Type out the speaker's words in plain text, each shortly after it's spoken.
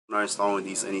not installing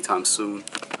these anytime soon.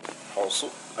 Also,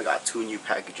 I got 2 new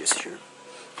packages here.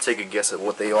 Take a guess at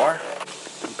what they are.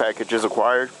 Packages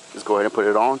acquired. Just go ahead and put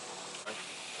it on.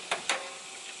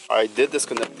 I did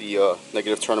disconnect the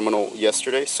negative terminal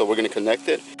yesterday, so we're going to connect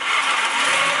it.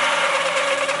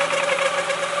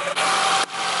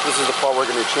 This is the part we're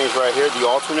going to change right here, the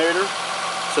alternator.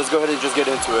 So let's go ahead and just get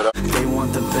into it. They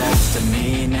want the best of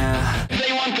me now.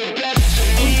 They want the best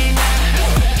of me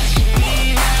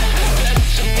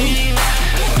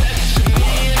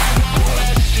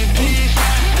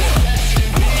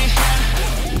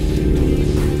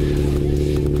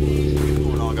What's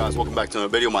going on, guys? Welcome back to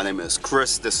another video. My name is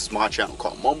Chris. This is my channel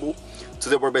called Mumble.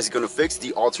 Today we're basically going to fix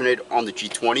the alternator on the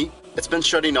G20. It's been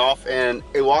shutting off and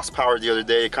it lost power the other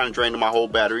day. It kind of drained my whole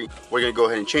battery. We're going to go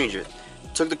ahead and change it.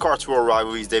 Took the car to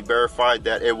O'Reilly's. They verified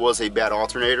that it was a bad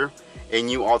alternator. A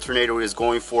new alternator is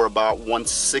going for about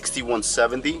 $160,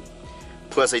 $170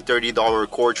 plus a $30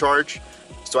 core charge.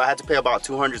 So I had to pay about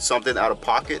 200 something out of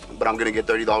pocket, but I'm gonna get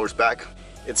 $30 back.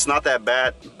 It's not that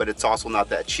bad, but it's also not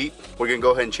that cheap. We're gonna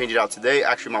go ahead and change it out today.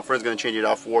 Actually, my friend's gonna change it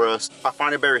out for us. I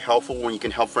find it very helpful when you can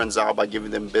help friends out by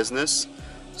giving them business.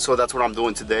 So that's what I'm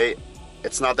doing today.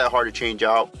 It's not that hard to change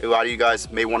out. A lot of you guys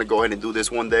may wanna go ahead and do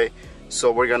this one day.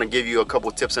 So we're gonna give you a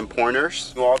couple tips and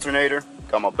pointers. New alternator,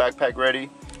 got my backpack ready,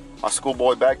 my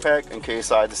schoolboy backpack in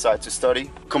case I decide to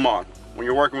study. Come on, when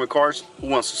you're working with cars, who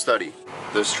wants to study?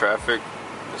 This traffic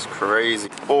is crazy.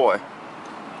 Boy,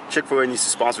 Chick-fil-A needs to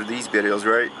sponsor these videos,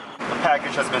 right? The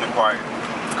package has been acquired.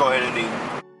 Let's go ahead and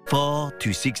eat. 4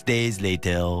 to 6 days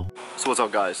later. So what's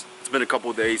up, guys? It's been a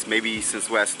couple days, maybe since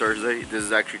last Thursday. This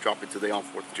is actually dropping today on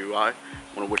 4th of July.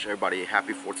 I want to wish everybody a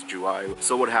happy 4th of July.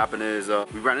 So what happened is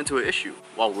we ran into an issue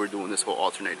while we were doing this whole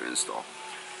alternator install.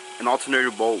 An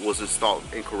alternator bolt was installed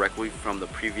incorrectly from the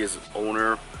previous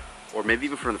owner, or maybe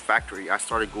even from the factory. I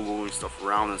started Googling stuff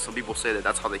around and some people say that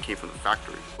that's how they came from the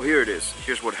factory. Well, here it is.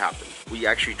 Here's what happened. We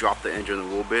actually dropped the engine a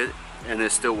little bit and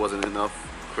it still wasn't enough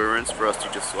clearance for us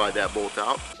to just slide that bolt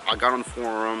out. I got on the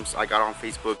forums, I got on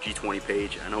Facebook G20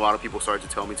 page, and a lot of people started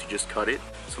to tell me to just cut it.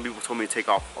 Some people told me to take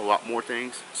off a lot more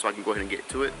things so I can go ahead and get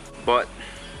to it. But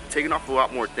taking off a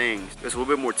lot more things is a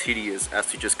little bit more tedious as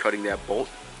to just cutting that bolt.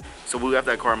 So we left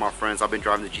that car at my friend's. I've been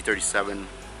driving the G37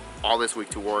 all this week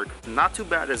to work. Not too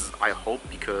bad as I hoped,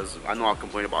 because I know I'll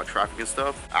complain about traffic and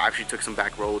stuff. I actually took some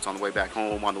back roads on the way back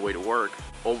home, on the way to work.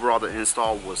 Overall, the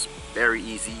install was very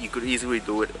easy. You could easily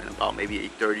do it in about maybe a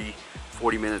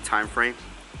 30-40 minute time frame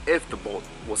if the bolt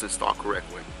was installed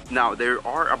correctly. Now, there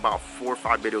are about 4 or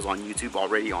 5 videos on YouTube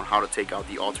already on how to take out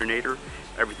the alternator,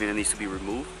 everything that needs to be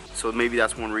removed. So maybe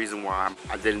that's one reason why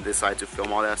I didn't decide to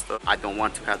film all that stuff. I don't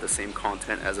want to have the same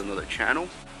content as another channel.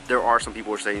 There are some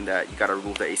people who are saying that you gotta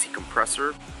remove the AC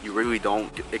compressor. You really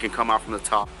don't. It can come out from the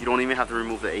top. You don't even have to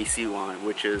remove the AC line,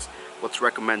 which is what's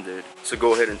recommended. So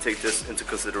go ahead and take this into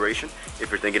consideration if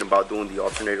you're thinking about doing the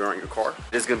alternator on your car.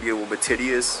 It's gonna be a little bit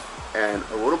tedious and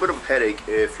a little bit of a headache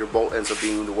if your bolt ends up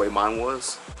being the way mine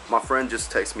was. My friend just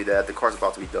texted me that the car's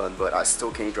about to be done, but I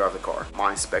still can't drive the car.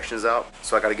 My inspection's out,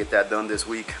 so I gotta get that done this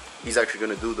week. He's actually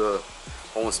gonna do the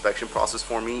whole inspection process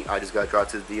for me. I just gotta drive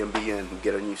to the DMV and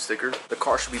get a new sticker. The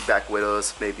car should be back with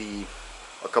us maybe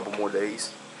a couple more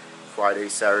days. Friday,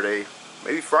 Saturday,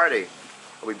 maybe Friday,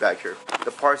 I'll be back here.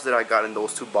 The parts that I got in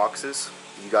those 2 boxes,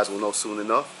 you guys will know soon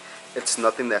enough. It's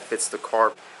nothing that fits the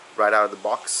car right out of the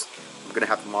box. I'm gonna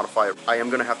have to modify it. I am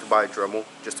gonna have to buy a Dremel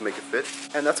just to make it fit.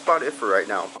 And that's about it for right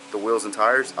now. The wheels and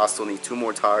tires, I still need 2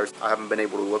 more tires. I haven't been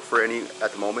able to look for any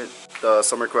at the moment. The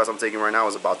summer class I'm taking right now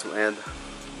is about to end.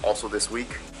 Also this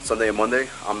week, Sunday and Monday,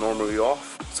 I'm normally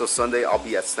off. So Sunday, I'll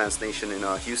be at Stance Nation in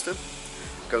Houston.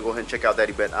 Gonna go ahead and check out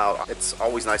that event out. It's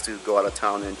always nice to go out of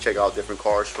town and check out different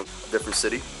cars from a different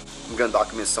city. I'm gonna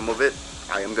document some of it.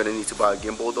 I am gonna need to buy a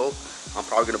gimbal though. I'm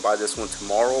probably gonna buy this one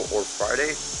tomorrow or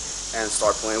Friday and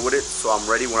start playing with it, so I'm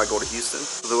ready when I go to Houston.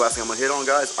 So the last thing I'm gonna hit on,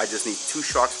 guys, I just need 2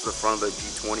 shocks for the front of the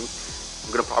G20.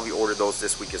 I'm gonna probably order those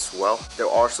this week as well. There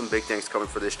are some big things coming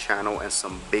for this channel and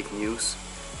some big news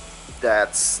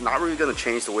that's not really going to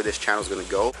change the way this channel is going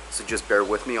to go, so just bear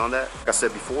with me on that. Like I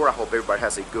said before, I hope everybody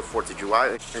has a good 4th of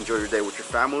July. Enjoy your day with your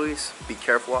families. Be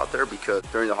careful out there, because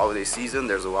during the holiday season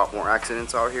there's a lot more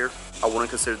accidents out here. I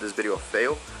wouldn't consider this video a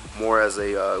fail, more as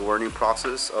a learning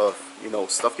process of, you know,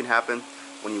 stuff can happen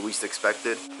when you least expect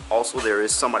it. Also, there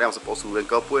is somebody I'm supposed to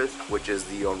link up with, which is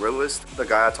the Unrealist, the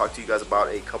guy I talked to you guys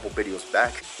about a couple videos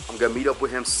back. I'm gonna meet up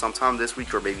with him sometime this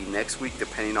week or maybe next week,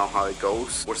 depending on how it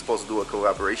goes. We're supposed to do a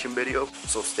collaboration video,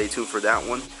 so stay tuned for that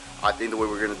one. I think the way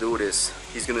we're gonna do it is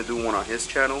he's gonna do one on his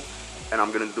channel and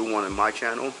I'm gonna do one on my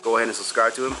channel. Go ahead and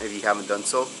subscribe to him if you haven't done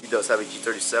so. He does have a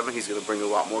G37. He's gonna bring a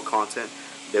lot more content,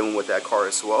 dealing with that car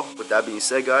as well. With that being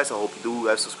said, guys, I hope you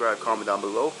do subscribe, comment down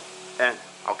below, and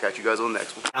I'll catch you guys on the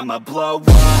next one. I'ma blow up.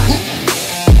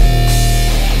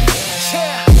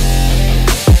 Yeah.